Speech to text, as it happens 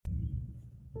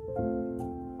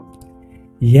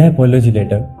यह apology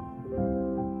letter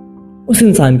उस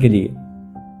इंसान के लिए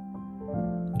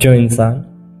जो इंसान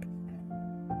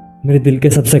मेरे दिल के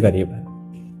सबसे करीब है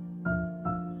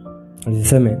और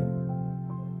जिसे मैं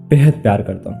बेहद प्यार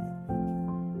करता हूं।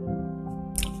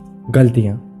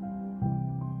 गलतियां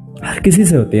हर किसी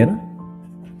से होती है ना,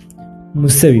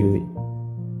 मुझसे भी हुई।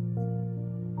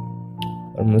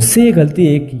 और मुझसे ये गलती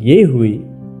एक ये हुई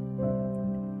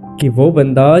कि वो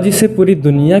बंदा जिसे पूरी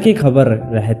दुनिया की खबर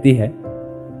रहती है,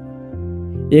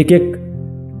 एक एक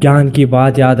ज्ञान की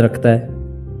बात याद रखता है,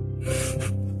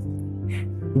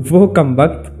 वो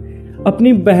कमबख्त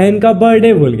अपनी बहन का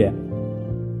बर्थडे भूल गया।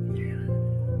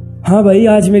 हाँ भाई,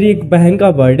 आज मेरी एक बहन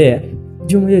का बर्थडे है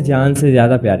जो मुझे जान से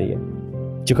ज्यादा प्यारी है,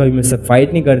 जो कभी मुझसे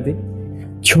फाइट नहीं करती,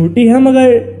 छोटी है मगर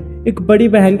एक बड़ी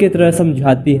बहन की तरह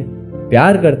समझाती है,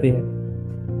 प्यार करती है।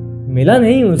 मिला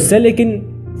नहीं उससे, लेकिन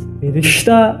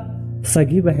रिश्ता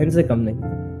सगी बहन से कम नहीं।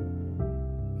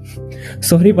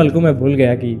 सॉरी पलकू, मैं भूल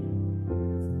गया कि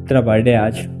तेरा बर्थडे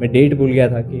आज। मैं डेट भूल गया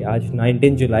था कि आज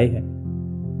 19 जुलाई है।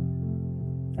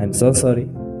 आई एम सो सॉरी।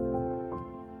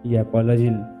 ये अपॉलॉजी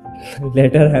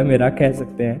लेटर है मेरा, कह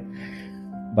सकते हैं,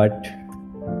 but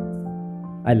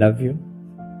I love you.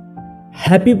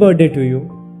 Happy birthday to you.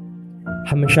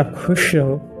 हमेशा खुश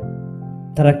रहो,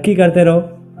 तरक्की करते रहो,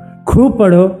 खूब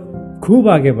पढ़ो, खूब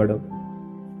आगे बढ़ो।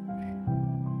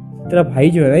 तेरा भाई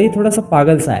जो है ना, ये थोड़ा सा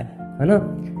पागल सा है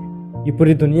ना। ये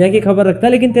पूरी दुनिया की खबर रखता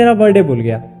है, लेकिन तेरा बर्थडे भूल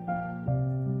गया।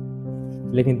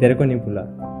 लेकिन तेरे को नहीं भूला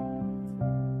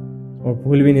और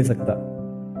भूल भी नहीं सकता,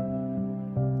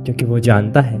 क्योंकि वो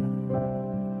जानता है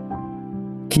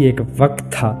कि एक वक्त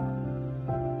था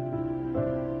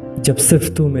जब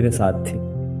सिर्फ तू मेरे साथ थी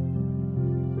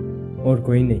और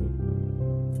कोई नहीं।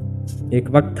 एक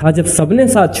वक्त था जब सबने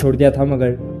साथ छोड़ दिया था,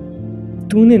 मगर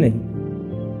तूने नहीं।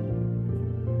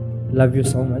 Love you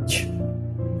so much,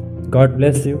 God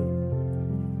bless you.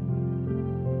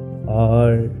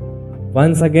 और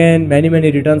once again many many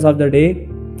returns of the day.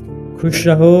 खुश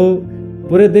रहो,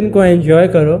 पूरे दिन को एंजॉय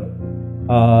करो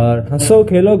और हंसो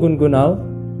खेलो गुनगुनाओ,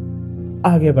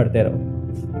 आगे बढ़ते रहो।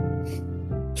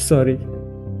 सॉरी।